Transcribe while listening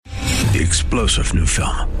The explosive new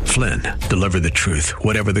film, Flynn, deliver the truth,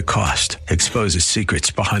 whatever the cost, exposes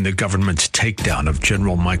secrets behind the government's takedown of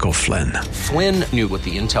General Michael Flynn. Flynn knew what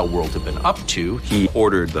the intel world had been up to. He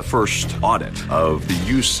ordered the first audit of the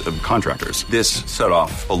use of contractors. This set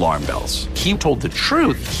off alarm bells. He told the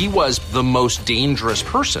truth. He was the most dangerous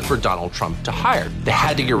person for Donald Trump to hire. They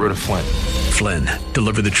had to get rid of Flynn. Flynn,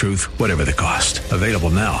 deliver the truth, whatever the cost. Available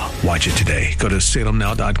now. Watch it today. Go to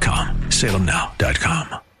salemnow.com.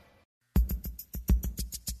 salemnow.com.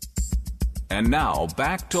 And now,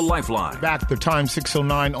 back to Lifeline. Back, the time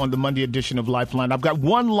 6:09 on the Monday edition of Lifeline. I've got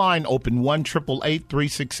one line open,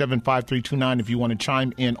 1-888-367-5329 if you want to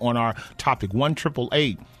chime in on our topic.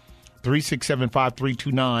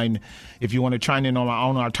 1-888-367-5329 if you want to chime in on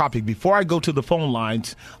our topic. Before I go to the phone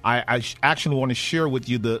lines, I actually want to share with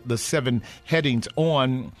you the 7 headings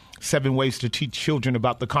on 7 ways to teach children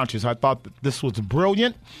about the conscience. I thought that this was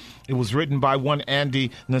brilliant. It was written by one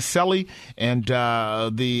Andy Naselli, and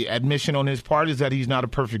the admission on his part is that he's not a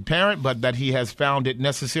perfect parent, but that he has found it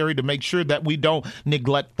necessary to make sure that we don't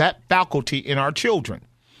neglect that faculty in our children.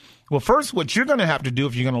 Well, first, what you're going to have to do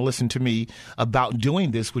if you're going to listen to me about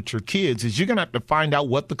doing this with your kids is you're going to have to find out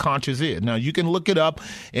what the conscience is. Now, you can look it up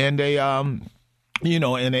in a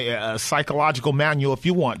psychological manual if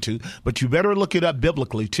you want to, but you better look it up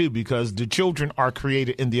biblically too, because the children are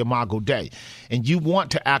created in the Imago Dei, and you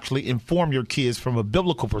want to actually inform your kids from a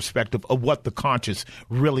biblical perspective of what the conscience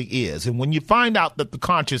really is. And when you find out that the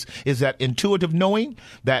conscience is that intuitive knowing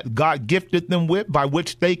that God gifted them with, by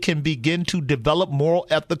which they can begin to develop moral,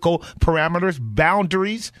 ethical parameters,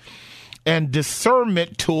 boundaries, and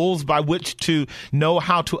discernment tools by which to know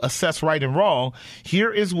how to assess right and wrong,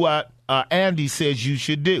 here is what Andy says you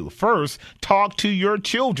should do. First, talk to your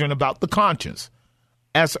children about the conscience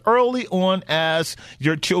as early on as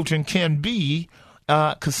your children can be,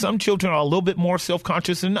 because some children are a little bit more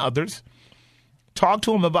self-conscious than others. Talk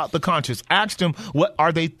to them about the conscience. Ask them, what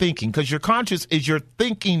are they thinking? Because your conscience is your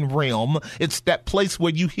thinking realm. It's that place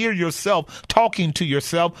where you hear yourself talking to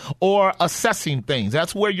yourself or assessing things.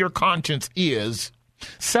 That's where your conscience is.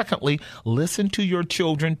 Secondly, listen to your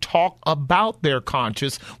children talk about their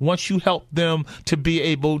conscience once you help them to be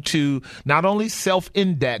able to not only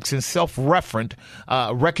self-index and self-referent,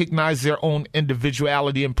 recognize their own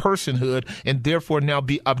individuality and personhood, and therefore now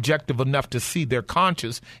be objective enough to see their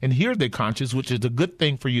conscience and hear their conscience, which is a good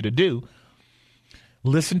thing for you to do.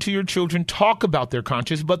 Listen to your children talk about their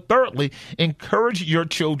conscience. But thirdly, encourage your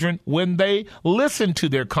children when they listen to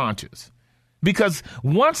their conscience. Because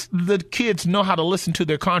once the kids know how to listen to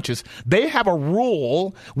their conscience, they have a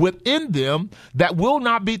rule within them that will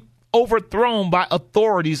not be overthrown by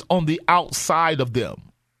authorities on the outside of them.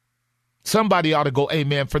 Somebody ought to go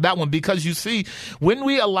amen for that one, because you see, when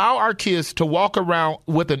we allow our kids to walk around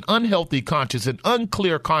with an unhealthy conscience, an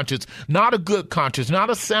unclear conscience, not a good conscience,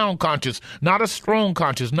 not a sound conscience, not a strong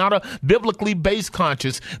conscience, not a biblically based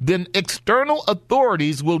conscience, then external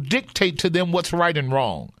authorities will dictate to them what's right and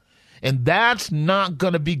wrong. And that's not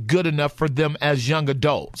going to be good enough for them as young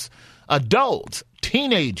adults. Adults,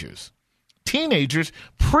 teenagers,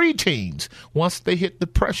 preteens, once they hit the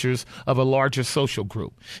pressures of a larger social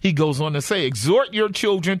group. He goes on to say, exhort your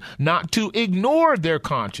children not to ignore their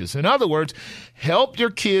conscience. In other words, help your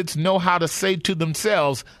kids know how to say to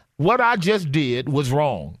themselves, what I just did was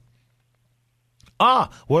wrong.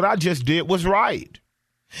 What I just did was right.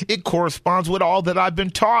 It corresponds with all that I've been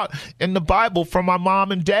taught in the Bible from my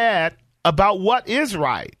mom and dad about what is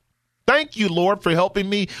right. Thank you, Lord, for helping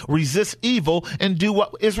me resist evil and do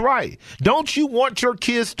what is right. Don't you want your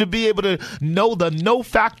kids to be able to know the no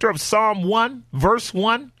factor of Psalm 1, verse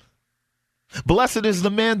 1? Blessed is the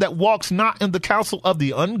man that walks not in the counsel of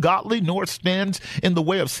the ungodly, nor stands in the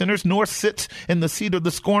way of sinners, nor sits in the seat of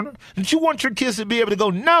the scorner. Don't you want your kids to be able to go,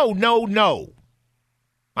 no, no, no.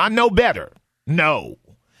 I know better. No.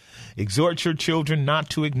 Exhort your children not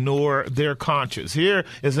to ignore their conscience. Here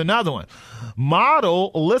is another one.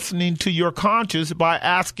 Model listening to your conscience by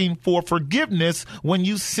asking for forgiveness when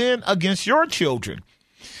you sin against your children.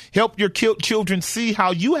 Help your children see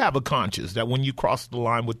how you have a conscience, that when you cross the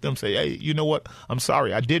line with them, say, hey, you know what? I'm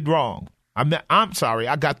sorry. I did wrong. I'm sorry.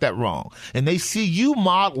 I got that wrong. And they see you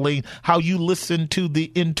modeling how you listen to the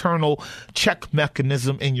internal check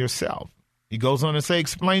mechanism in yourself. He goes on to say,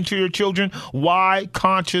 explain to your children why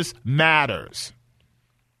conscience matters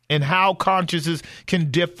and how consciences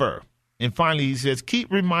can differ. And finally, he says,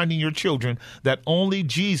 keep reminding your children that only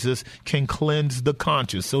Jesus can cleanse the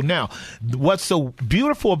conscience. So now, what's so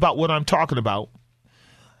beautiful about what I'm talking about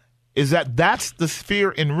is that that's the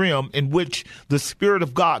sphere and realm in which the Spirit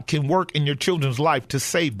of God can work in your children's life to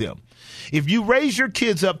save them. If you raise your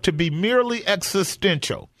kids up to be merely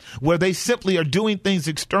existential, where they simply are doing things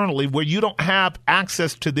externally, where you don't have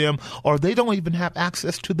access to them, or they don't even have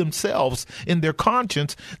access to themselves in their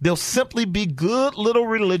conscience, they'll simply be good little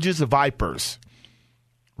religious vipers.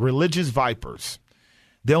 Religious vipers.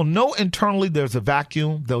 They'll know internally there's a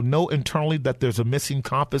vacuum. They'll know internally that there's a missing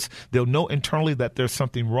compass. They'll know internally that there's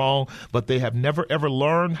something wrong, but they have never, ever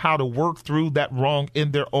learned how to work through that wrong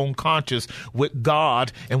in their own conscience with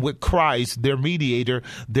God and with Christ, their mediator,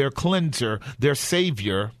 their cleanser, their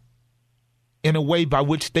savior, in a way by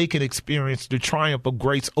which they can experience the triumph of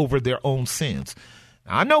grace over their own sins.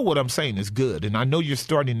 I know what I'm saying is good, and I know you're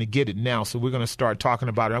starting to get it now, so we're going to start talking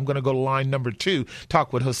about it. I'm going to go to line number 2,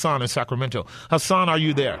 talk with Hassan in Sacramento. Hassan, are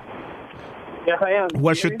you there? Yes, I am.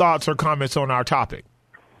 What's your thoughts or comments on our topic?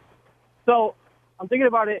 So I'm thinking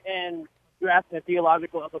about it, and you're asking the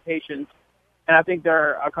theological implications, and I think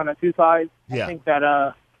there are kind of two sides. Yeah. I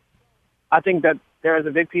think that there is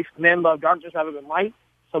a big piece of men love darkness rather than light.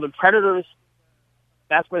 So the predators,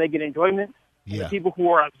 that's where they get enjoyment. And Yeah. the people who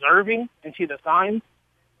are observing and see the signs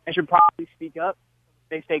and should probably speak up,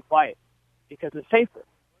 they stay quiet because it's safer,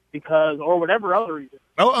 or whatever other reason.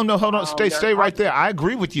 Oh, no, hold on. Stay right there. I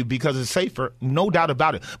agree with you because it's safer, no doubt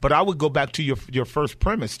about it. But I would go back to your first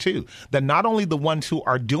premise, too, that not only the ones who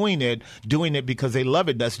are doing it because they love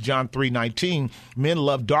it. That's John 3:19. Men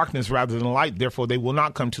love darkness rather than light. Therefore, they will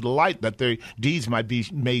not come to the light that their deeds might be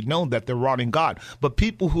made known that they're wrought in God. But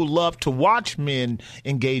people who love to watch men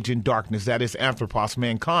engage in darkness, that is anthropos,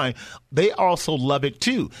 mankind, they also love it,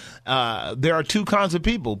 too. There are two kinds of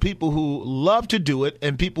people who love to do it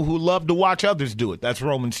and people who love to watch others do it. That's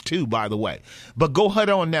Romans 2, by the way. But go ahead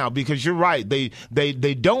on now, because you're right. They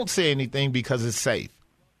don't say anything because it's safe.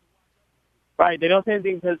 Right. They don't say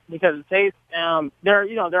anything because it's safe.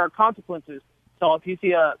 There are consequences. So if you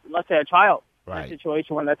see let's say a child in a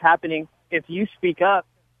situation when that's happening, if you speak up,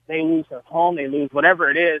 they lose their home, they lose whatever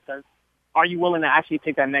it is. And are you willing to actually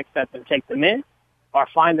take that next step and take them in, or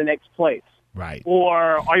find the next place? Right. Or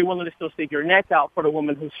are you willing to still stick your neck out for the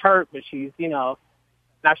woman who's hurt, but she's, now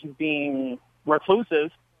she's being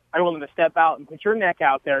reclusive? Are you willing to step out and put your neck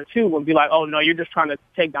out there too and be like, oh no, you're just trying to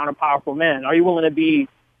take down a powerful man? Are you willing to be,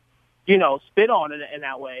 spit on in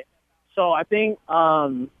that way? So I think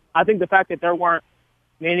the fact that there weren't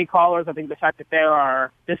many callers, I think the fact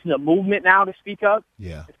that this is a movement now to speak up,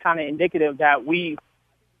 yeah, it's kind of indicative that we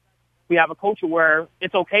have a culture where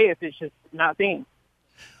it's okay if it's just not seen.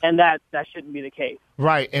 And that shouldn't be the case.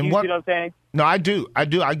 Right. And you see what I'm saying? No, I do. I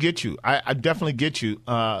get you. I definitely get you.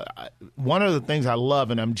 One of the things I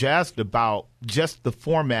love, and I'm jazzed about, just the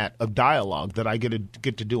format of dialogue that I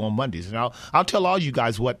get to do on Mondays. And I'll tell all you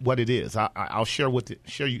guys what it is. I'll share with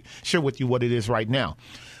you what it is right now.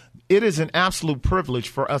 It is an absolute privilege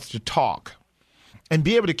for us to talk and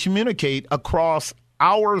be able to communicate across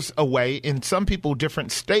hours away, and some people,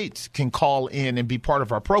 different states, can call in and be part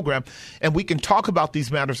of our program, and we can talk about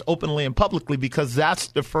these matters openly and publicly, because that's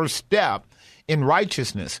the first step in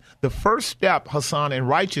righteousness. The first step, Hassan, in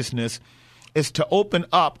righteousness is to open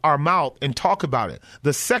up our mouth and talk about it.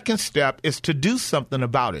 The second step is to do something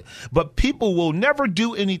about it. But people will never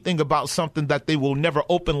do anything about something that they will never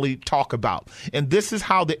openly talk about. And this is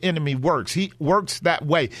how the enemy works. He works that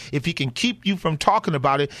way. If he can keep you from talking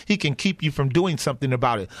about it, he can keep you from doing something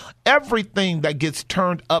about it. Everything that gets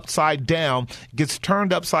turned upside down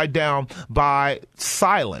by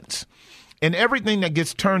silence. And everything that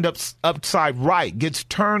gets turned upside right gets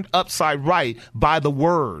turned upside right by the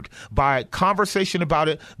word, by conversation about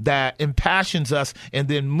it that impassions us and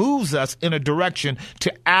then moves us in a direction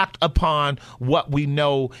to act upon what we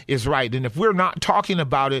know is right. And if we're not talking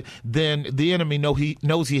about it, then the enemy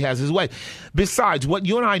knows he has his way. Besides, what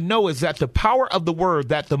you and I know is that the power of the word,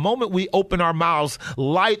 that the moment we open our mouths,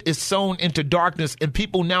 light is sown into darkness, and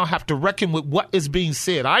people now have to reckon with what is being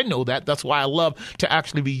said. I know that. That's why I love to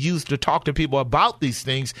actually be used to talk to people about these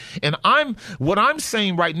things. And what I'm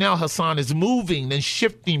saying right now, Hassan, is moving and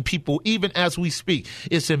shifting people even as we speak.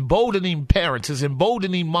 It's emboldening parents, it's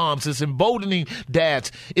emboldening moms, it's emboldening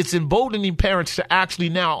dads, it's emboldening parents to actually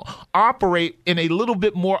now operate in a little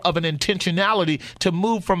bit more of an intentionality to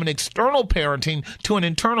move from an external parenting to an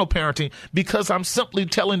internal parenting, because I'm simply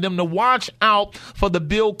telling them to watch out for the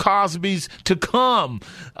Bill Cosbys to come.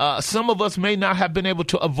 Some of us may not have been able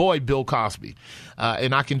to avoid Bill Cosby.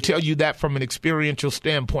 And I can tell you that from an experiential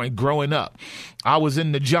standpoint growing up. I was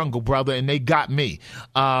in the jungle, brother, and they got me.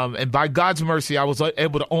 And by God's mercy, I was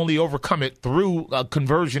able to only overcome it through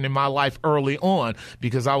conversion in my life early on,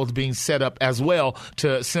 because I was being set up as well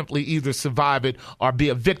to simply either survive it or be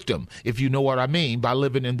a victim, if you know what I mean, by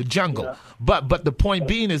living in the jungle. Yeah. But the point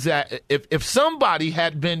being is that if somebody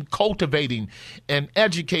had been cultivating and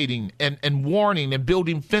educating and warning and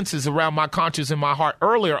building fences around my conscience and my heart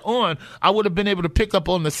earlier on, I would have been able to pick up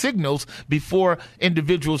on the signals before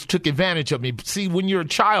individuals took advantage of me. See, when you're a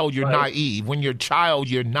child, you're naive. When you're a child,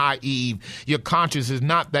 you're naive. Your conscience is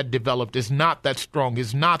not that developed. It's not that strong.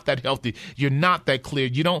 It's not that healthy. You're not that clear.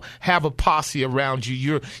 You don't have a posse around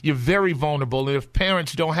you. You're very vulnerable. And if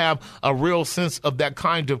parents don't have a real sense of that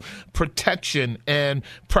kind of protection and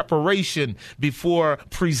preparation before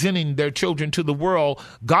presenting their children to the world,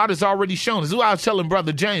 God has already shown. This is what I was telling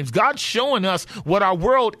Brother James. God's showing us what our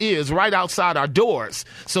world is right outside our doors.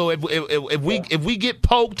 So if we get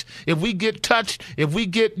poked, if we get touched, if we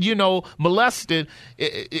get, molested,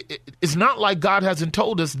 it's not like God hasn't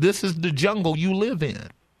told us this is the jungle you live in.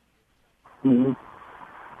 Mm-hmm.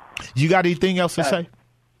 You got anything else to say?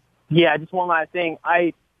 Yeah, just one last thing.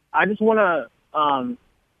 I just want to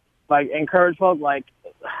encourage folks,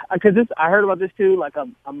 because I heard about this too. Like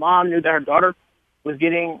a mom knew that her daughter was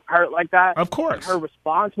getting hurt like that. Of course. And her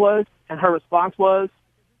response was,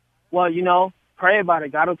 well, pray about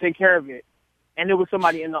it. God will take care of it. And it was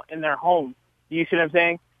somebody in their home. You see what I'm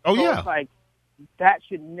saying? Oh, so yeah. It's like, that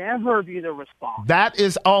should never be the response. That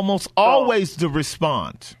is almost always the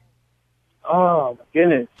response. Oh my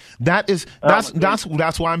goodness! That's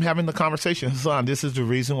why I'm having the conversation, Hassan. This is the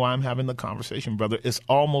reason why I'm having the conversation, brother. It's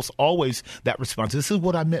almost always that response. This is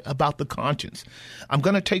what I meant about the conscience. I'm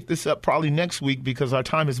going to take this up probably next week because our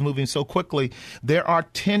time is moving so quickly. There are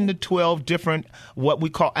 10 to 12 different what we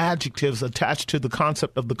call adjectives attached to the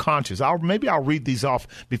concept of the conscience. Maybe I'll read these off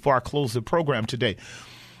before I close the program today.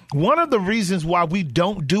 One of the reasons why we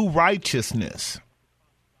don't do righteousness,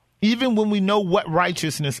 even when we know what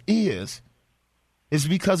righteousness is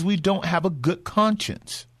because we don't have a good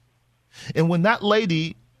conscience. And when that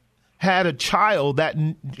lady had a child that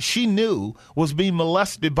she knew was being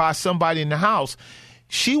molested by somebody in the house,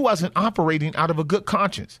 she wasn't operating out of a good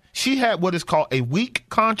conscience. She had what is called a weak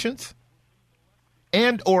conscience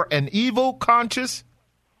and or an evil conscience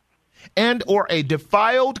and or a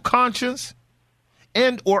defiled conscience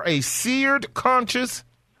and or a seared conscience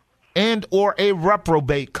and or a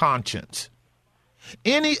reprobate conscience.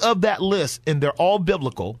 Any of that list, and they're all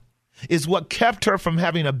biblical, is what kept her from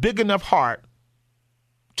having a big enough heart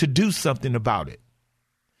to do something about it.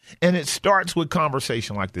 And it starts with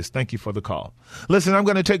conversation like this. Thank you for the call. Listen, I'm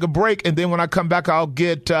going to take a break, and then when I come back, I'll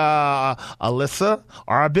get Alyssa,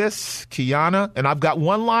 Arbis, Kiana, and I've got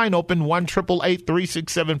one line open,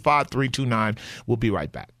 1-888-367-5329. We'll be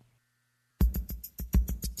right back.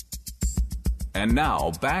 And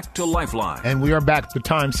now, back to Lifeline. And we are back. The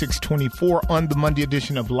time, 6:24 on the Monday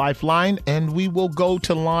edition of Lifeline. And we will go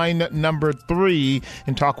to line number 3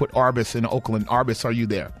 and talk with Arbis in Oakland. Arbis, are you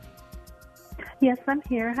there? Yes, I'm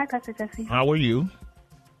here. Hi, Pastor Jesse. How are you?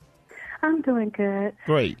 I'm doing good.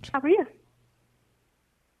 Great. How are you?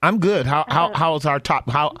 I'm good. How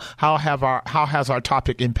has our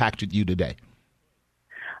topic impacted you today?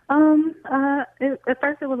 At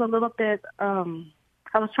first it was a little bit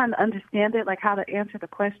I was trying to understand it, like how to answer the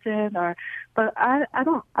question, but I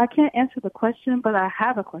can't answer the question, but I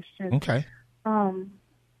have a question. Okay.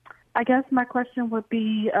 I guess my question would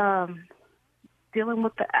be dealing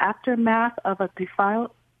with the aftermath of a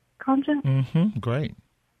defiled conscience. Mm-hmm. Great.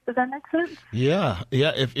 Does that make sense? Yeah.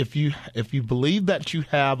 If you believe that you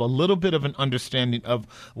have a little bit of an understanding of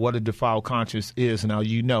what a defiled conscience is, now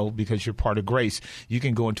you know because you're part of Grace, you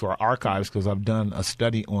can go into our archives because I've done a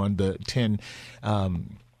study on the 10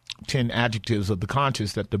 adjectives of the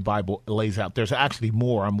conscience that the Bible lays out. There's actually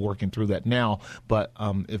more. I'm working through that now, but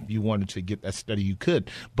if you wanted to get that study, you could.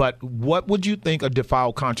 But what would you think a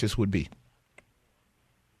defiled conscience would be?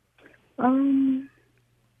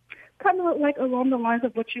 Kind of like along the lines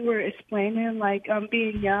of what you were explaining, like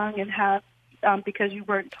being young and have, because you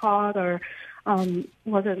weren't taught or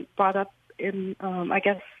wasn't brought up in, I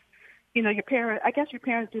guess, your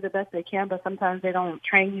parents do the best they can, but sometimes they don't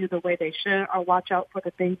train you the way they should or watch out for the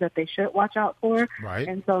things that they should watch out for. Right.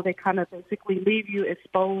 And so they kind of basically leave you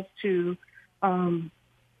exposed to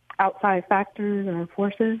outside factors or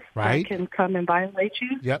forces that can come and violate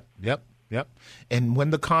you. Yep. And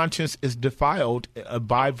when the conscience is defiled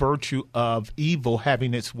by virtue of evil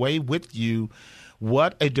having its way with you,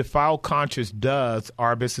 what a defiled conscience does,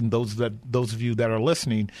 Arbis, and those of you that are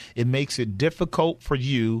listening, it makes it difficult for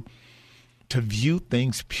you to view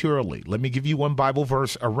things purely. Let me give you one Bible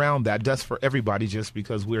verse around that. That's for everybody, just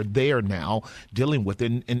because we're there now dealing with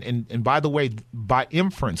it. And by the way, by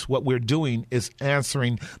inference, what we're doing is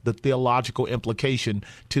answering the theological implication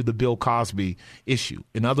to the Bill Cosby issue.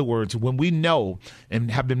 In other words, when we know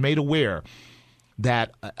and have been made aware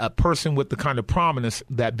that a person with the kind of prominence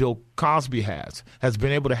that Bill Cosby has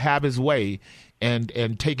been able to have his way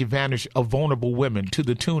and take advantage of vulnerable women to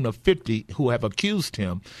the tune of 50 who have accused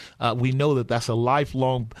him, we know that that's a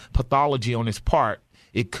lifelong pathology on his part.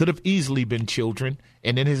 It could have easily been children,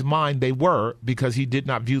 and in his mind they were, because he did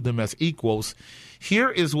not view them as equals.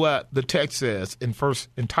 Here is what the text says in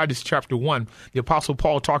Titus chapter 1, the Apostle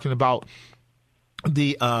Paul talking about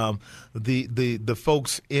the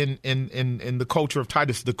folks in the culture of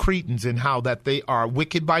Titus, the Cretans, and how that they are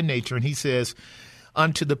wicked by nature. And he says,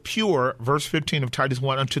 unto the pure, verse 15 of Titus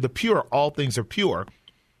 1, unto the pure all things are pure,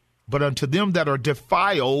 but unto them that are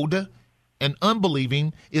defiled and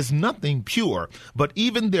unbelieving is nothing pure, but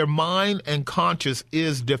even their mind and conscience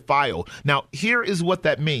is defiled. Now, here is what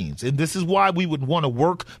that means, and this is why we would want to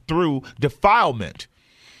work through defilement,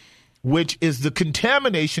 which is the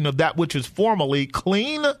contamination of that which is formerly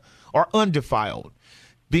clean or undefiled,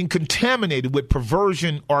 being contaminated with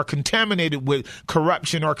perversion or contaminated with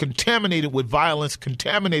corruption or contaminated with violence,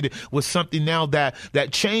 contaminated with something now that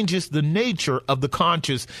changes the nature of the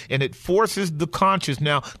conscious, and it forces the conscious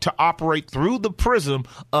now to operate through the prism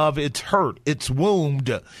of its hurt, its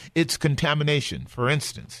wound, its contamination. For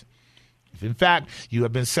instance, if in fact you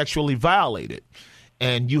have been sexually violated,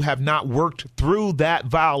 and you have not worked through that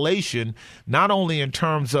violation, not only in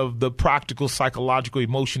terms of the practical, psychological,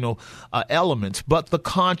 emotional elements, but the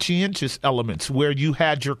conscientious elements where you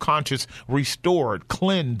had your conscience restored,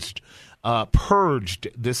 cleansed, purged.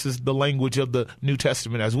 This is the language of the New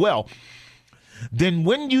Testament as well. Then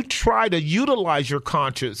when you try to utilize your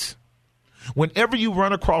conscience, whenever you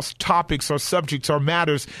run across topics or subjects or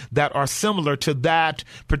matters that are similar to that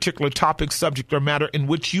particular topic, subject, or matter in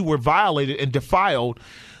which you were violated and defiled,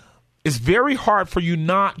 it's very hard for you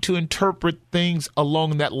not to interpret things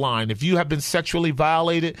along that line. If you have been sexually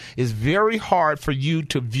violated, it's very hard for you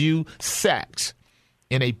to view sex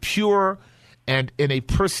in a pure and in a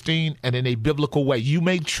pristine and in a biblical way. You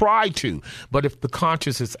may try to, but if the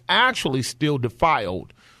conscience is actually still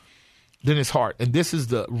defiled, then it's hard. And this is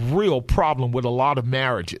the real problem with a lot of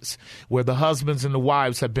marriages, where the husbands and the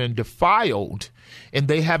wives have been defiled and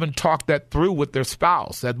they haven't talked that through with their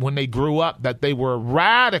spouse, that when they grew up, that they were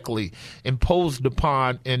radically imposed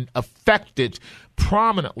upon and affected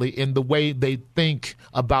prominently in the way they think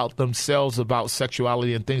about themselves, about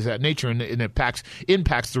sexuality and things of that nature, and it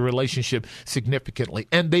impacts the relationship significantly.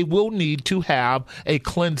 And they will need to have a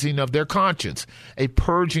cleansing of their conscience, a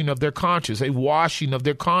purging of their conscience, a washing of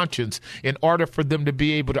their conscience, in order for them to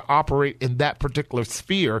be able to operate in that particular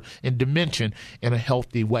sphere and dimension in a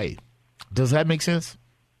healthy way. Does that make sense?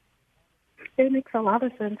 It makes a lot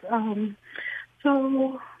of sense.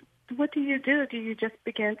 So what do you do? Do you just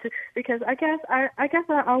begin to, because I guess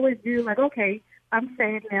I always do, like, okay, I'm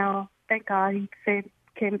saved now. Thank God he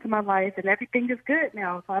came into my life and everything is good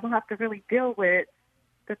now. So I don't have to really deal with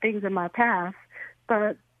the things in my past.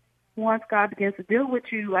 But once God begins to deal with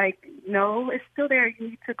you, like, no, it's still there.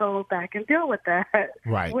 You need to go back and deal with that.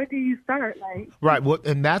 Right. Where do you start? Right. Well,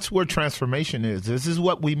 and that's where transformation is. This is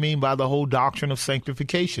what we mean by the whole doctrine of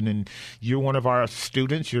sanctification. And you're one of our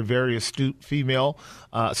students. You're a very astute female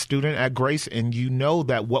student at Grace. And you know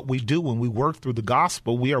that what we do when we work through the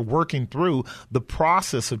gospel, we are working through the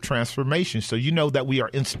process of transformation. So you know that we are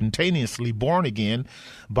instantaneously born again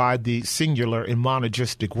by the singular and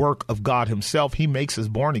monergistic work of God himself. He makes us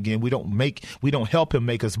born again. We don't help him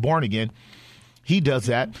make us born again. He does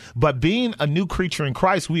that. But being a new creature in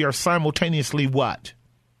Christ, we are simultaneously what?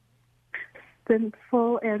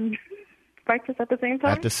 Sinful and righteous at the same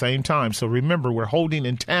time? At the same time. So remember, we're holding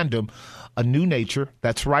in tandem a new nature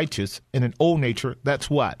that's righteous and an old nature that's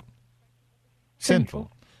what?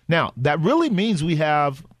 Sinful. Now, that really means we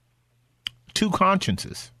have two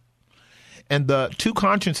consciences. And the two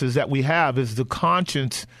consciences that we have is the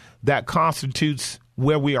conscience that constitutes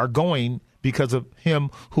where we are going because of him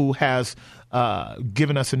who has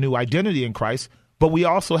given us a new identity in Christ. But we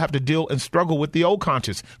also have to deal and struggle with the old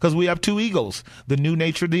conscience because we have two egos, the new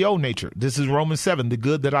nature, the old nature. This is Romans 7. The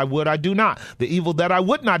good that I would, I do not. The evil that I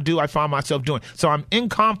would not do, I find myself doing. So I'm in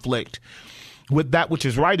conflict with that which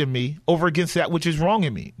is right in me over against that which is wrong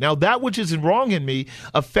in me. Now, that which is wrong in me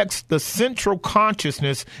affects the central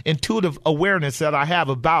consciousness, intuitive awareness that I have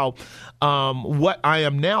about what I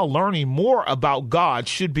am now learning more about God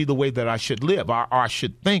should be the way that I should live, or I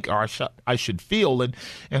should think, or I should feel, and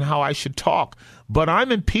how I should talk. But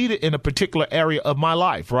I'm impeded in a particular area of my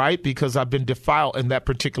life, right? Because I've been defiled in that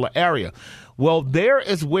particular area. Well, there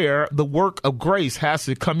is where the work of grace has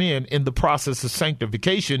to come in the process of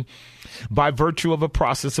sanctification by virtue of a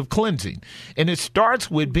process of cleansing. And it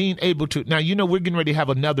starts with being able to, now, we're getting ready to have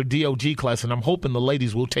another DOG class, and I'm hoping the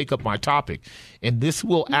ladies will take up my topic. And this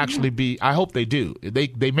will actually be, I hope they do.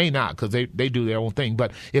 They may not, because they do their own thing.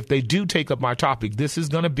 But if they do take up my topic, this is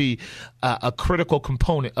going to be a critical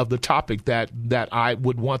component of the topic that I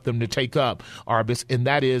would want them to take up, Arbus, and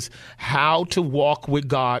that is how to walk with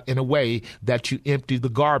God in a way that you empty the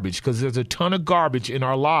garbage, because there's a ton of garbage in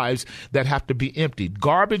our lives that have to be emptied.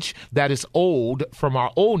 Garbage that is old from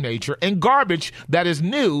our old nature, and garbage that is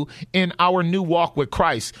new in our new walk with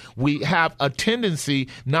Christ. We have a tendency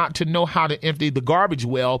not to know how to empty the garbage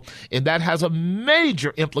well, and that has a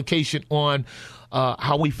major implication on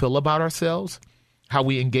how we feel about ourselves, how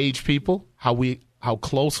we engage people, how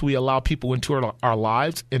close we allow people into our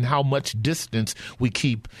lives, and how much distance we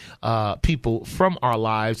keep people from our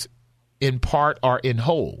lives, in part or in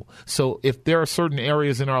whole. So if there are certain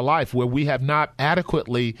areas in our life where we have not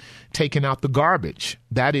adequately taken out the garbage,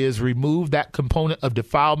 that is, remove that component of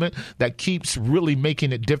defilement that keeps really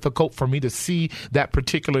making it difficult for me to see that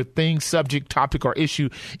particular thing, subject, topic, or issue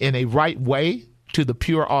in a right way, to the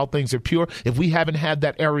pure, all things are pure. If we haven't had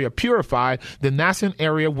that area purified, then that's an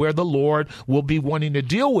area where the Lord will be wanting to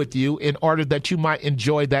deal with you in order that you might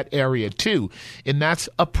enjoy that area too. And that's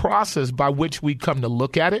a process by which we come to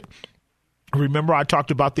look at it. Remember, I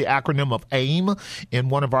talked about the acronym of AIM in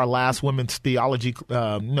one of our last women's theology,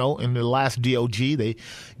 in the last DOG. They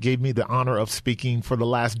gave me the honor of speaking for the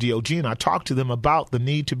last DOG, and I talked to them about the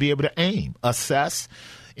need to be able to aim, assess,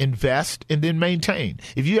 invest, and then maintain.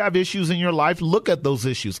 If you have issues in your life, look at those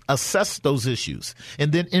issues, assess those issues,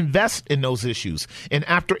 and then invest in those issues. And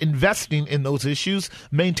after investing in those issues,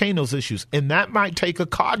 maintain those issues. And that might take a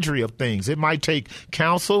cadre of things. It might take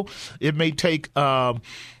counsel. It may take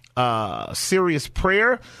serious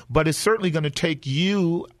prayer, but it's certainly going to take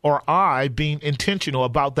you or I being intentional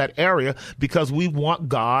about that area, because we want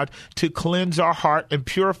God to cleanse our heart and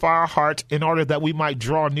purify our hearts in order that we might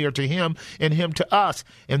draw near to him and him to us.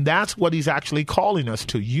 And that's what he's actually calling us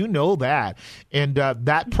to. You know that. And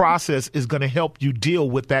that process is going to help you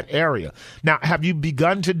deal with that area. Now, have you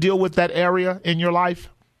begun to deal with that area in your life?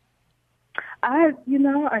 I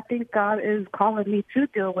think God is calling me to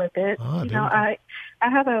deal with it. I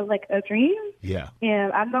have a dream. Yeah.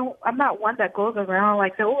 And I'm not one that goes around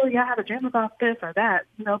I have a dream about this or that,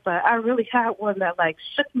 but I really had one that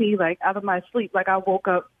shook me out of my sleep. I woke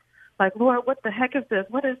up Lord, what the heck is this?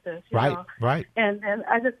 What is this? You know? Right. And then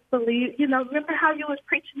I just believe, remember how you was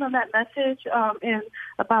preaching on that message and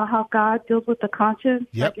about how God deals with the conscience,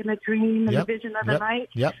 in a dream and the vision of the night.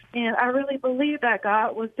 Yep. And I really believe that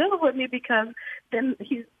God was dealing with me, because then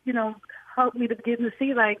he's, helped me to begin to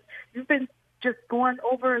see, you've been just going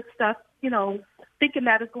over stuff, thinking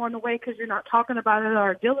that it's going away because you're not talking about it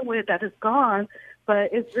or dealing with it, that it's gone, but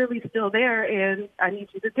it's really still there, and I need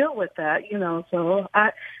you to deal with that, So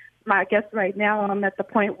I guess right now I'm at the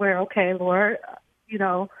point where, okay, Lord,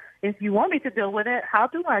 if you want me to deal with it, how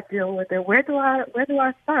do I deal with it? Where do I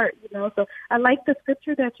start? So I like the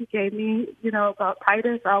scripture that you gave me, about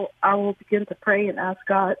Titus. I will begin to pray and ask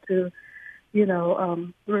God to,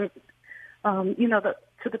 to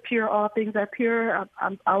the pure, all things are pure.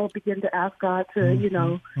 I will begin to ask God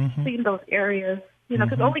to, clean those areas,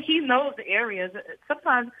 because only He knows the areas.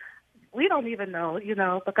 Sometimes we don't even know,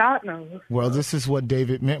 but God knows. Well, this is what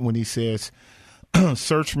David meant when he says,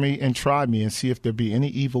 search me and try me and see if there be any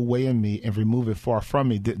evil way in me and remove it far from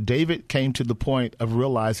me. David came to the point of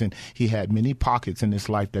realizing he had many pockets in his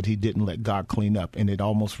life that he didn't let God clean up, and it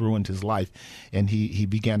almost ruined his life. And he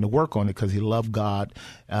began to work on it because he loved God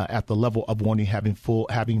at the level of wanting having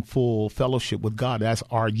full fellowship with God, as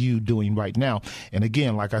are you doing right now. And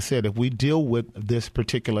again, like I said, if we deal with this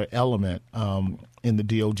particular element in the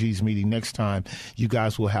DOG's meeting next time, you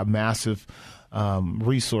guys will have massive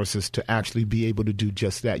resources to actually be able to do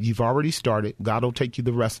just that. You've already started. God will take you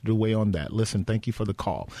the rest of the way on that. Listen, thank you for the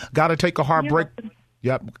call. Got to take a hard break.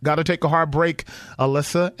 Yep. Got to take a hard break,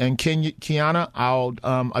 Alyssa and Kiana. I'll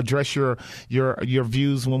address your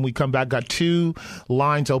views when we come back. Got two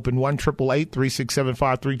lines open,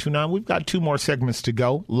 1-888-367-5329. We've got two more segments to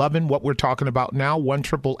go. Loving what we're talking about now,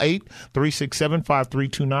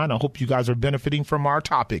 1-888-367-5329. I hope you guys are benefiting from our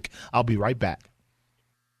topic. I'll be right back.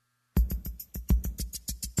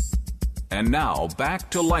 And now, back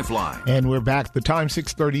to Lifeline. And we're back. The time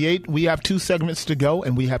 6:38. We have two segments to go,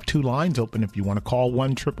 and we have two lines open. If you want to call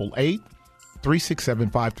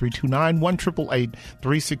 1-888-367-5329,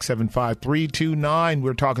 1-888-367-5329.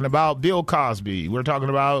 We're talking about Bill Cosby. We're talking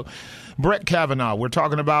about Brett Kavanaugh. We're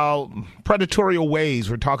talking about predatory ways.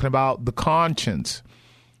 We're talking about the conscience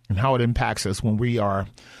and how it impacts us when we are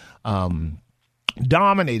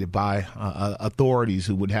dominated by authorities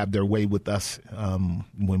who would have their way with us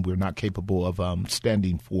when we're not capable of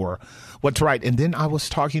standing for what's right. And then I was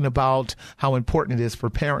talking about how important it is for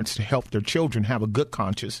parents to help their children have a good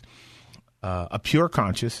conscience, a pure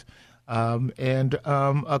conscience, and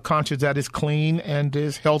a conscience that is clean and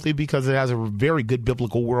is healthy because it has a very good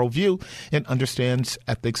biblical worldview and understands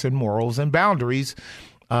ethics and morals and boundaries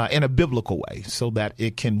in a biblical way so that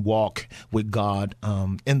it can walk with God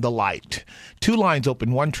in the light. Two lines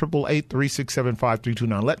open,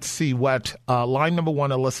 1-888-367-5329. Let's see what line number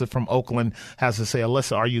one, Alyssa from Oakland, has to say.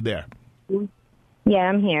 Alyssa, are you there? Yeah,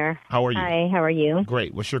 I'm here. How are you? Hi, how are you?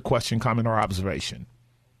 Great. What's your question, comment, or observation?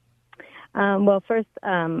 Well, first,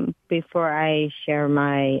 before I share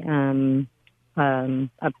my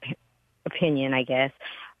opinion, I guess,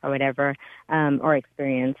 or whatever, or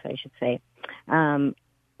experience, I should say,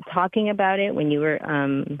 talking about it, when you were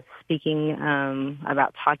speaking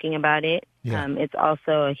about talking about it, it's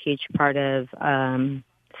also a huge part of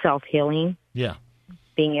self-healing. Yeah.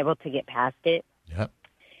 Being able to get past it. Yep.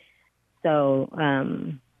 So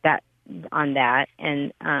that on that.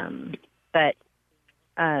 And but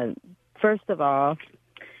first of all,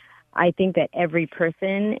 I think that every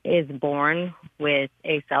person is born with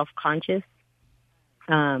a self-conscious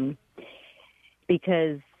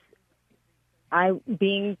because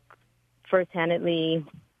being first-handedly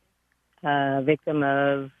a victim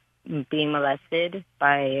of being molested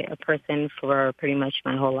by a person for pretty much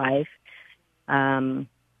my whole life,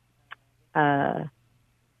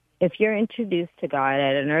 if you're introduced to God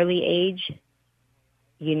at an early age,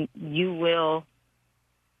 you will,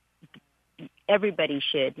 everybody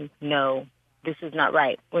should know this is not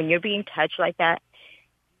right. When you're being touched like that,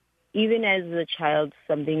 even as a child,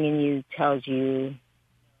 something in you tells you,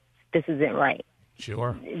 this isn't right.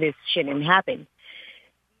 Sure. This shouldn't happen.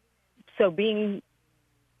 So being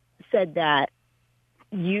said that,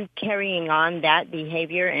 you carrying on that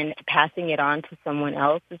behavior and passing it on to someone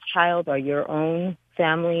else's child or your own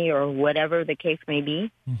family or whatever the case may be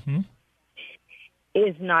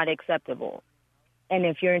is not acceptable. And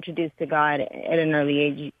if you're introduced to God at an early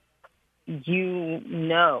age, you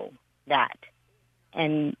know that.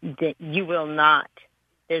 And that you will not,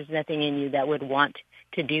 there's nothing in you that would want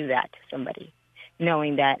to do that to somebody,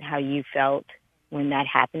 knowing that how you felt when that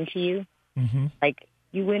happened to you, like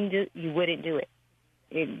you wouldn't do it.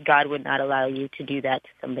 God would not allow you to do that to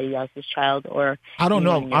somebody else's child. Or I don't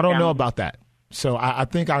know about that. So I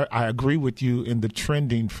think I agree with you in the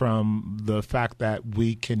trending from the fact that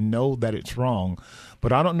we can know that it's wrong,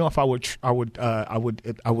 but I don't know if I would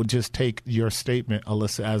just take your statement,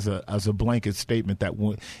 Alyssa, as a blanket statement that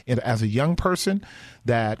as a young person,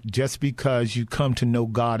 that just because you come to know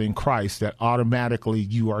God in Christ, that automatically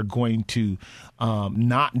you are going to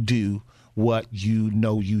not do what you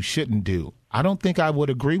know you shouldn't do. I don't think I would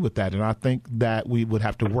agree with that, and I think that we would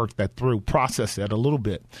have to work that through, process that a little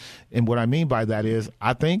bit. And what I mean by that is,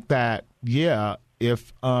 I think that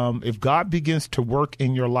if God begins to work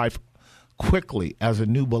in your life quickly as a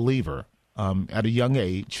new believer at a young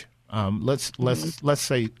age, let's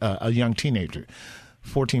say a young teenager,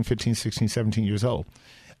 14, 15, 16, 17 years old,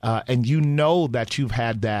 and you know that you've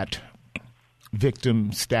had that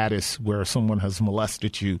victim status where someone has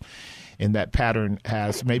molested you, and that pattern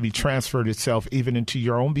has maybe transferred itself even into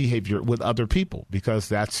your own behavior with other people,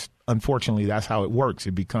 because unfortunately that's how it works.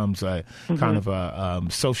 It becomes a kind of a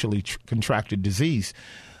socially contracted disease.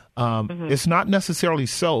 It's not necessarily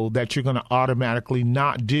so that you're going to automatically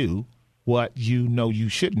not do what you know you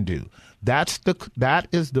shouldn't do. That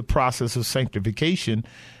is the process of sanctification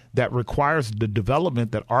that requires the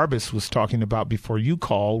development that Arbis was talking about before you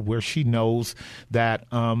called, where she knows that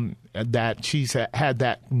that she's had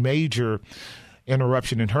that major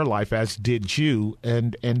interruption in her life, as did you,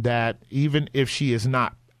 and that even if she is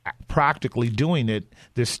not practically doing it,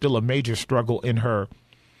 there's still a major struggle in her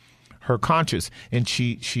her conscience, and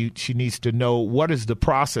she needs to know what is the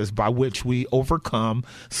process by which we overcome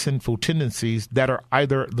sinful tendencies that are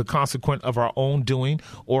either the consequence of our own doing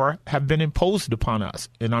or have been imposed upon us.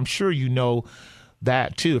 And I'm sure you know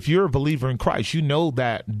that too. If you're a believer in Christ, you know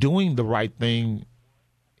that doing the right thing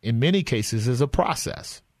in many cases is a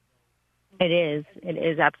process. It is. It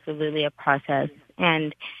is absolutely a process.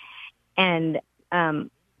 And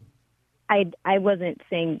I wasn't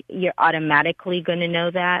saying you're automatically going to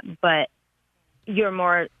know that, but you're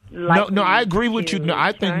more likely. No, I agree with you. No,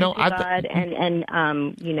 I think God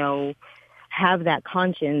and you know, have that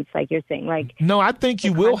conscience, like you're saying. Like, no, I think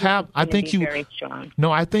you will have. I think you very strong.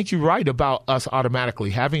 No, I think you're right about us automatically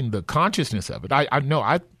having the consciousness of it. I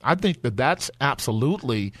think that's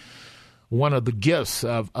absolutely one of the gifts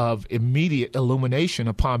of immediate illumination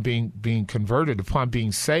upon being converted, upon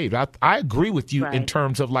being saved. I agree with you in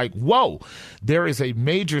terms of like, whoa, there is a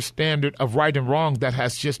major standard of right and wrong that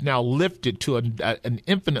has just now lifted to an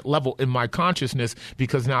infinite level in my consciousness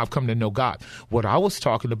because now I've come to know God. What I was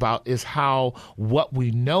talking about is how what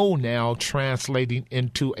we know now translating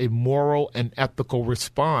into a moral and ethical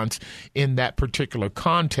response in that particular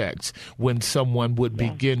context when someone would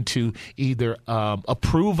begin to either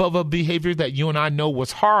approve of a behavior that you and I know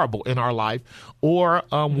was horrible in our life, or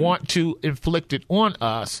want to inflict it on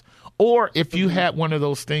us, or if you had one of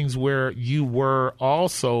those things where you were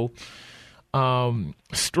also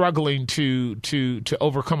struggling to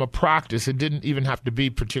overcome a practice. It didn't even have to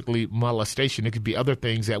be particularly molestation. It could be other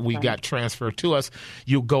things that we got transferred to us.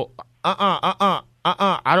 You go, I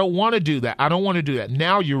don't want to do that. I don't want to do that.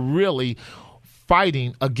 Now you're really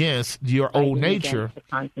fighting against your old nature,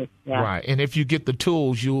 right? And if you get the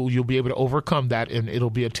tools, you'll be able to overcome that, and it'll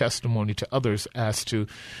be a testimony to others as to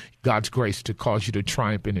God's grace to cause you to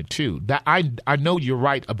triumph in it too. That I know you're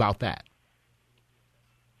right about that.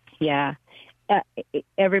 Yeah,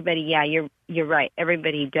 everybody. Yeah, you're right.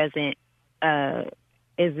 Everybody doesn't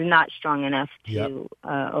is not strong enough to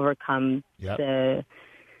overcome the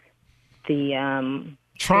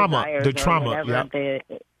trauma. The trauma.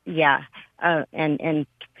 And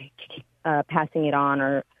passing it on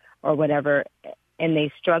or whatever, and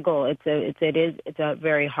they struggle. It's a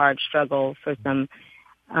very hard struggle for some.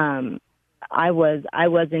 I was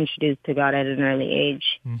introduced to God at an early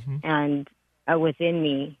age, and within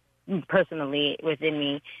me, knowing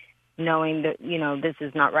that this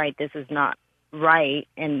is not right, this is not right,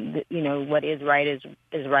 and what is right is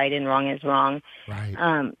right and wrong is wrong.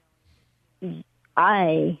 Right.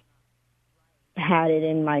 I had it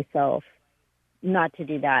in myself not to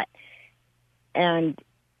do that. And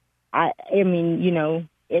I mean,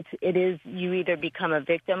 it is, you either become a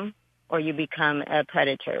victim or you become a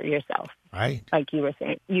predator yourself. Right. Like you were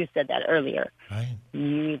saying, you said that earlier. Right.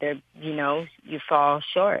 You either, you fall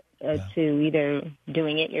short to either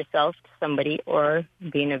doing it yourself to somebody or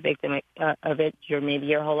being a victim of it maybe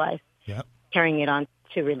your whole life. Yep. Carrying it on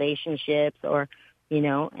to relationships or,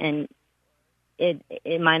 and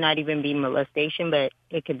it might not even be molestation, but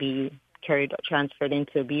it could be transferred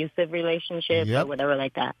into abusive relationships or whatever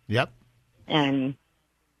like that. Yep. And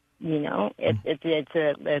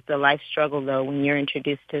it's a life struggle though when you're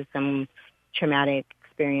introduced to some traumatic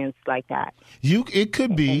experience like that. It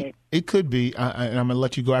could be, and I'm going to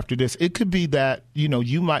let you go after this. It could be that,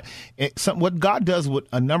 you might, what God does with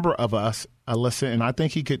a number of us, Alyssa, and I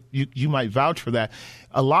think you might vouch for that.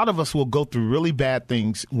 A lot of us will go through really bad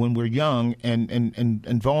things when we're young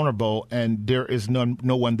and vulnerable, and there is no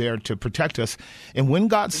one there to protect us. And when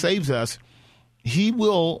God saves us, He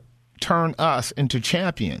will turn us into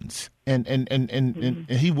champions, and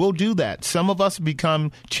He will do that. Some of us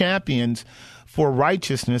become champions for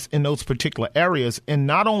righteousness in those particular areas, and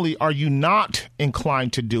not only are you not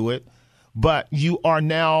inclined to do it, but you are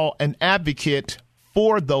now an advocate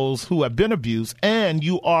for those who have been abused, and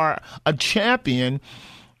you are a champion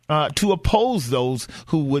to oppose those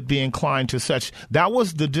who would be inclined to such. That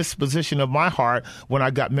was the disposition of my heart when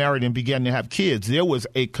I got married and began to have kids. There was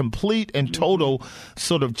a complete and total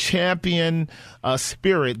sort of champion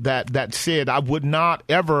spirit that said I would not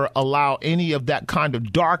ever allow any of that kind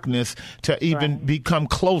of darkness to even become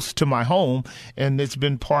close to my home. And it's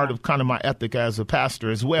been part of kind of my ethic as a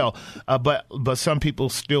pastor as well. But some people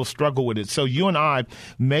still struggle with it. So you and I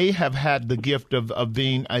may have had the gift of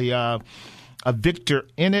being a victor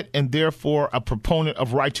in it, and therefore a proponent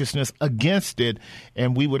of righteousness against it.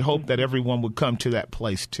 And we would hope that everyone would come to that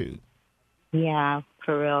place too. Yeah,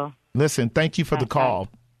 for real. Listen, thank you for the call.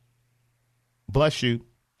 Bless you.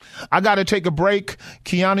 I got to take a break.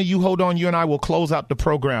 Kiana, you hold on. You and I will close out the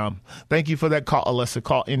program. Thank you for that call, Alyssa.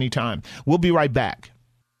 Call anytime. We'll be right back.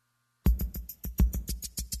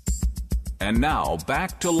 And now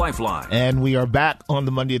back to Lifeline. And we are back on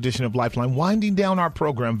the Monday edition of Lifeline, winding down our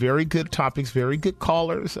program. Very good topics, very good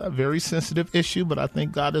callers, a very sensitive issue, but I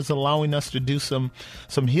think God is allowing us to do some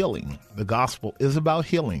healing. The gospel is about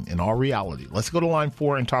healing in all reality. Let's go to line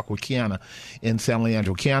 4 and talk with Kiana in San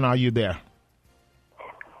Leandro. Kiana, are you there?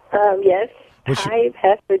 Yes. Hi,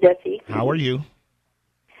 Pastor Jesse. How are you?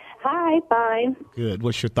 Hi, fine. Good.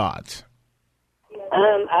 What's your thoughts?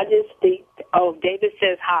 I just think, David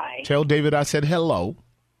says hi. Tell David I said hello.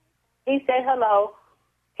 He said hello.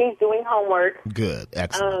 He's doing homework. Good.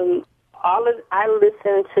 Excellent. I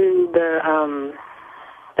listened to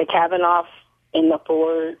the Kavanaugh and the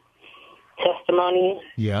Ford testimony.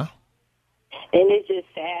 Yeah. And it's just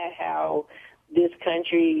sad how this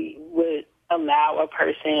country would allow a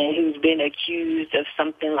person who's been accused of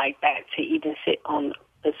something like that to even sit on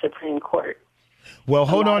the Supreme Court. Well,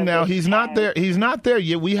 hold on now. He's not there. He's not there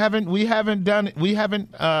yet. We haven't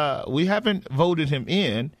voted him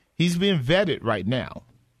in. He's being vetted right now.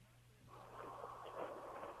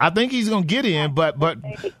 I think he's going to get in,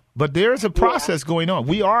 but there's a process going on.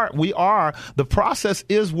 The process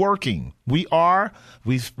is working. We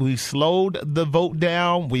slowed the vote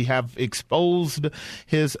down. We have exposed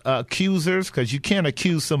his accusers, because you can't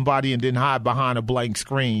accuse somebody and then hide behind a blank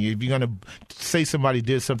screen. If you're going to say somebody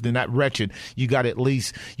did something that wretched, you got to at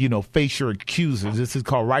least, face your accusers. This is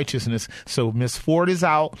called righteousness. So Ms. Ford is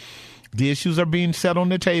out. The issues are being set on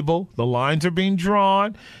the table. The lines are being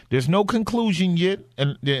drawn. There's no conclusion yet.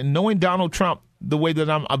 And knowing Donald Trump the way that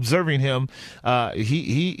I'm observing him,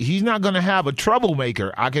 he's not going to have a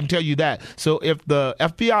troublemaker. I can tell you that. So if the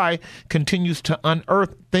FBI continues to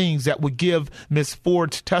unearth things that would give Ms.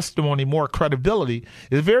 Ford's testimony more credibility,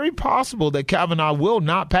 it's very possible that Kavanaugh will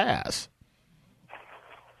not pass.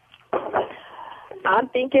 I'm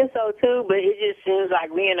thinking so, too, but it just seems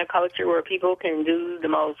like we're in a culture where people can do the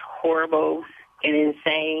most horrible and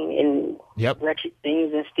insane and wretched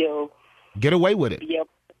things and still get away with it. Be able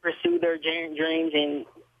to pursue their dreams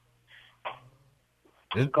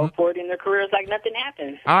and go forward in their careers like nothing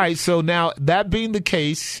happened. All right, so now that being the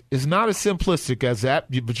case, it's not as simplistic as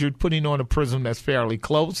that, but you're putting on a prism that's fairly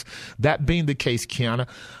close. That being the case, Kiana,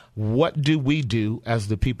 what do we do as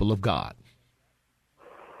the people of God?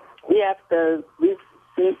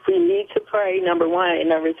 We need to pray, number one, and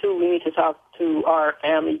number two, we need to talk to our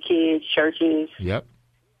family, kids, churches,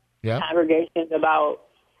 congregations about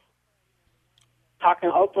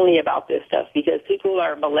talking openly about this stuff, because people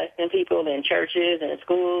are molesting people in churches and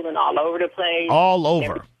schools and all over the place. All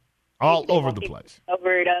over the place.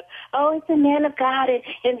 Cover it up. Oh, it's a man of God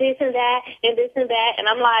and this and that and this and that. And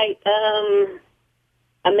I'm like,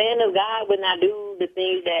 a man of God would not do the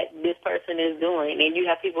things that this person is doing. And you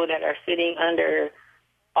have people that are sitting under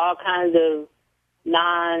all kinds of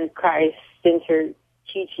non-Christ-centered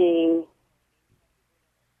teaching,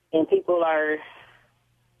 and people are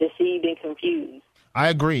deceived and confused. I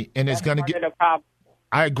agree, and it's going to get.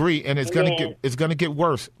 I agree, and it's going to get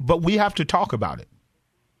worse. But we have to talk about it.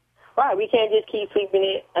 Right, we can't just keep sweeping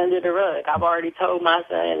it under the rug. I've already told my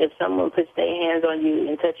son, if someone puts their hands on you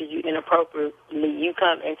and touches you inappropriately, you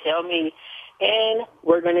come and tell me, and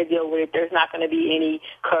we're going to deal with it. There's not going to be any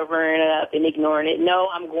covering it up and ignoring it. No,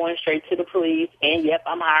 I'm going straight to the police, and yep,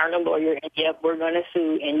 I'm hiring a lawyer, and yep, we're going to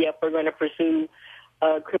sue, and yep, we're going to pursue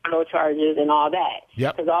criminal charges and all that.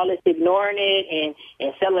 Because all this ignoring it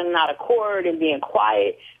and selling out of court and being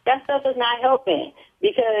quiet, that stuff is not helping.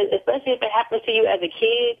 Because especially if it happens to you as a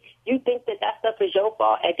kid, you think that stuff is your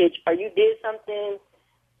fault, or you did something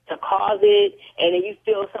to cause it, and then you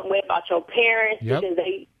feel some way about your parents because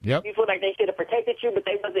you feel like they should have protected you, but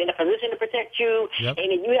they wasn't in a position to protect you, and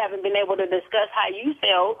then you haven't been able to discuss how you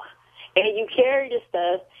felt, and you carry this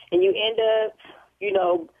stuff, and you end up,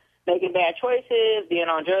 making bad choices, being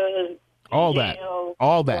on drugs, all that,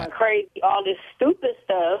 going crazy, all this stupid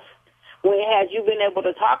stuff. When had you been able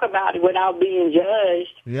to talk about it without being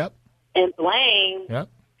judged and blamed,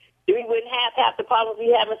 we wouldn't have half the problems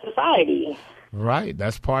we have in society. Right,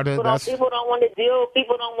 that's part of it. People don't want to deal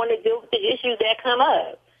with the issues that come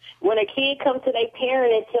up. When a kid comes to their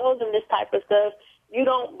parent and tells them this type of stuff, you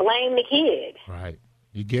don't blame the kid. Right.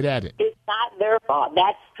 You get at it. It's not their fault.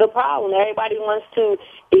 That's the problem. Everybody wants to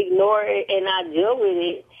ignore it and not deal with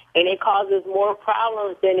it, and it causes more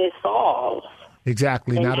problems than it solves.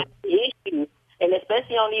 Exactly. And that's the issue. And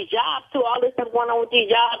especially on these jobs, too. All this stuff going on with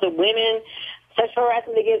these jobs, the women, sexual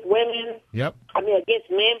harassment against women.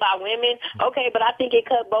 Against men by women. Okay, but I think it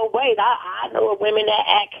cut both ways. I know of women that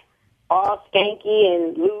act all skanky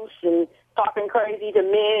and loose and talking crazy to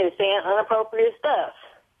men and saying inappropriate stuff.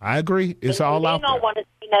 I agree. It's all out there. They don't want to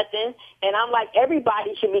see nothing. And I'm like,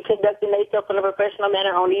 everybody should be conducting themselves in a professional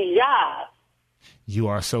manner on these jobs. You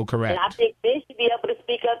are so correct. And I think men should be able to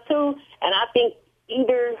speak up, too. And I think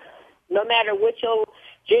either, no matter what your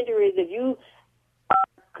gender is, if you are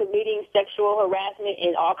committing sexual harassment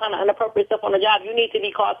and all kind of inappropriate stuff on the job, you need to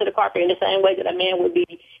be called to the carpet in the same way that a man would be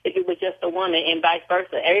if it was just a woman, and vice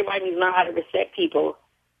versa. Everybody needs to learn how to respect people.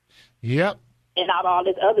 Yep. And not all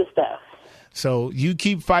this other stuff. So you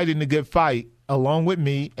keep fighting the good fight along with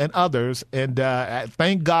me and others. And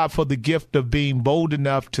thank God for the gift of being bold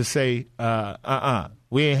enough to say,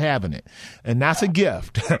 we ain't having it. And that's a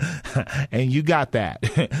gift. And you got that.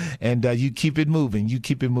 And you keep it moving. You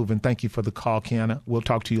keep it moving. Thank you for the call, Kiana. We'll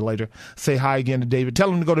talk to you later. Say hi again to David.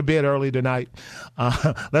 Tell him to go to bed early tonight.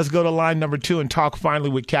 Let's go to line number 2 and talk finally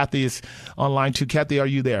with Kathy. Is on line 2. Kathy, are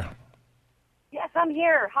you there? Yes, I'm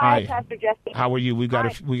here. Hi, Pastor Jesse. How are you? We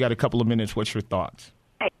got a couple of minutes. What's your thoughts?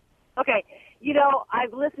 Okay. You know,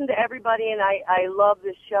 I've listened to everybody, and I love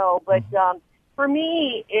this show. But for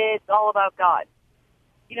me, it's all about God.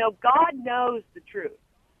 You know, God knows the truth.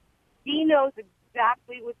 He knows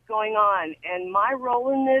exactly what's going on. And my role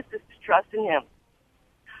in this is to trust in him.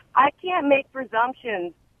 I can't make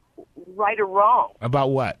presumptions, right or wrong.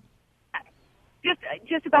 About what?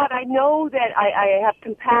 Just about, I know that I have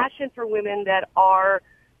compassion for women that are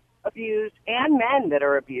abused and men that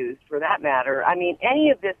are abused, for that matter. I mean, any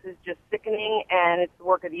of this is just sickening, and it's the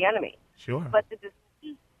work of the enemy. Sure. But the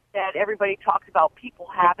deceit that everybody talks about people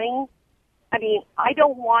having, I mean, I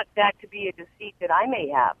don't want that to be a deceit that I may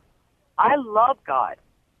have. I love God.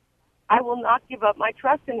 I will not give up my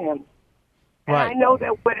trust in him. And I know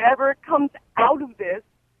that whatever comes out of this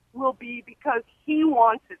will be because he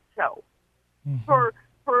wants it so.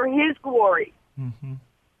 For his glory. Mm-hmm.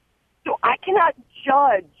 So I cannot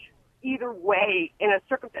judge either way in a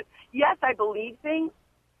circumstance. Yes, I believe things,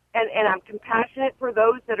 and I'm compassionate for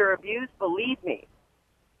those that are abused, believe me.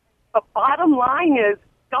 But bottom line is,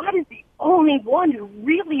 God is the only one who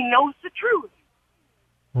really knows the truth.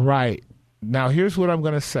 Right. Now, here's what I'm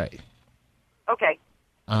going to say. Okay.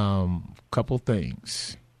 Couple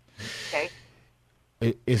things. Okay.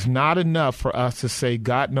 It's not enough for us to say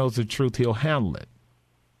God knows the truth, he'll handle it.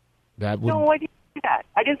 No, I didn't say that.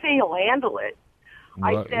 I didn't say he'll handle it.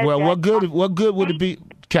 What good would it be,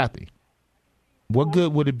 Kathy? What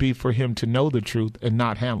good would it be for him to know the truth and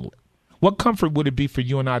not handle it? What comfort would it be for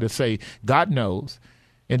you and I to say God knows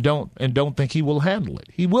and don't think he will handle it?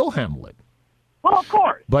 He will handle it. Well, of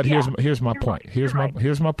course. But here's my point. Here's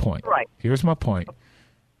my point. Right. Here's my point.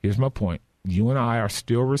 You and I are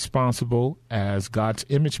still responsible as God's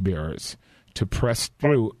image bearers to press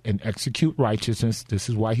through and execute righteousness. This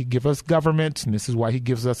is why he gives us governments, and this is why he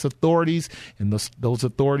gives us authorities. And those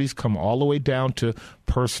authorities come all the way down to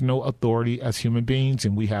personal authority as human beings.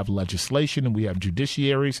 And we have legislation, and we have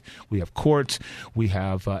judiciaries, we have courts, we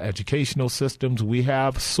have educational systems, we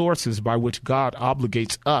have sources by which God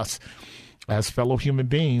obligates us as fellow human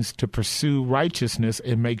beings to pursue righteousness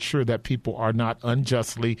and make sure that people are not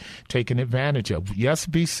unjustly taken advantage of. Yes,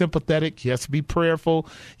 be sympathetic. Yes, be prayerful.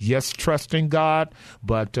 Yes, trust in God.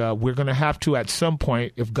 But we're going to have to, at some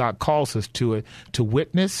point, if God calls us to it, to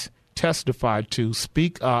witness, testify to,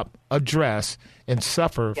 speak up, address, and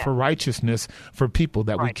suffer for righteousness for people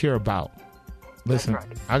that we care about. Listen,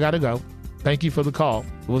 I got to go. Thank you for the call.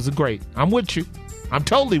 It was great. I'm with you. I'm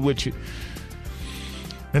totally with you.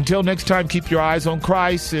 Until next time, keep your eyes on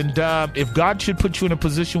Christ. And if God should put you in a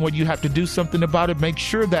position where you have to do something about it, make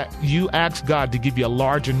sure that you ask God to give you a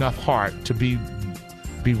large enough heart to be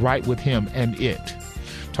right with him and it.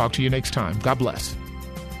 Talk to you next time. God bless.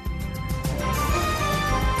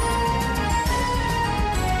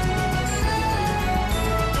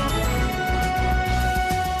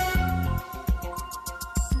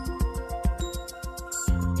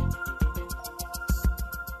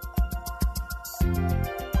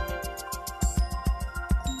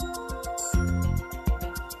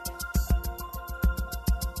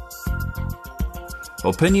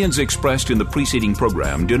 Opinions expressed in the preceding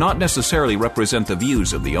program do not necessarily represent the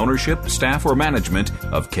views of the ownership, staff, or management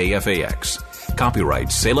of KFAX.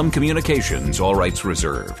 Copyright Salem Communications, all rights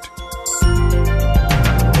reserved.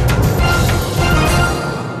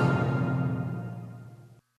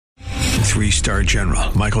 3-star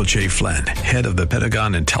General Michael J. Flynn, head of the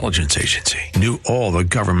Pentagon Intelligence Agency, knew all the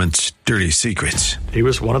government's dirty secrets. He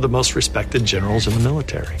was one of the most respected generals in the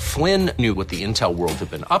military. Flynn knew what the intel world had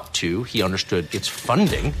been up to. He understood its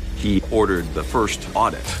funding. He ordered the first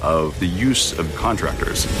audit of the use of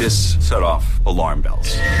contractors. This set off alarm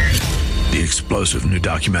bells. The explosive new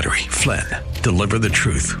documentary, Flynn, Deliver the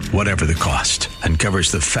Truth, Whatever the Cost, uncovers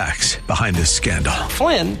the facts behind this scandal.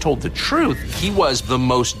 Flynn told the truth. He was the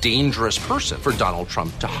most dangerous person for Donald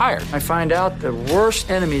Trump to hire. I find out the worst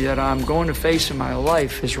enemy that I'm going to face in my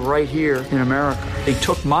life is right here in America. They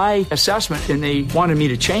took my assessment and they wanted me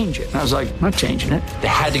to change it. And I was like, I'm not changing it. They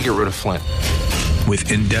had to get rid of Flynn.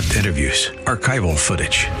 With in-depth interviews, archival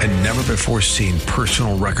footage, and never-before-seen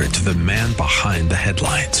personal records of the man behind the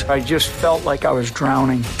headlines. I just felt like I was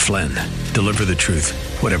drowning. Flynn, Deliver the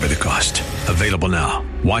Truth, Whatever the Cost. Available now.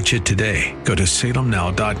 Watch it today. Go to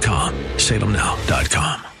salemnow.com.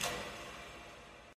 salemnow.com.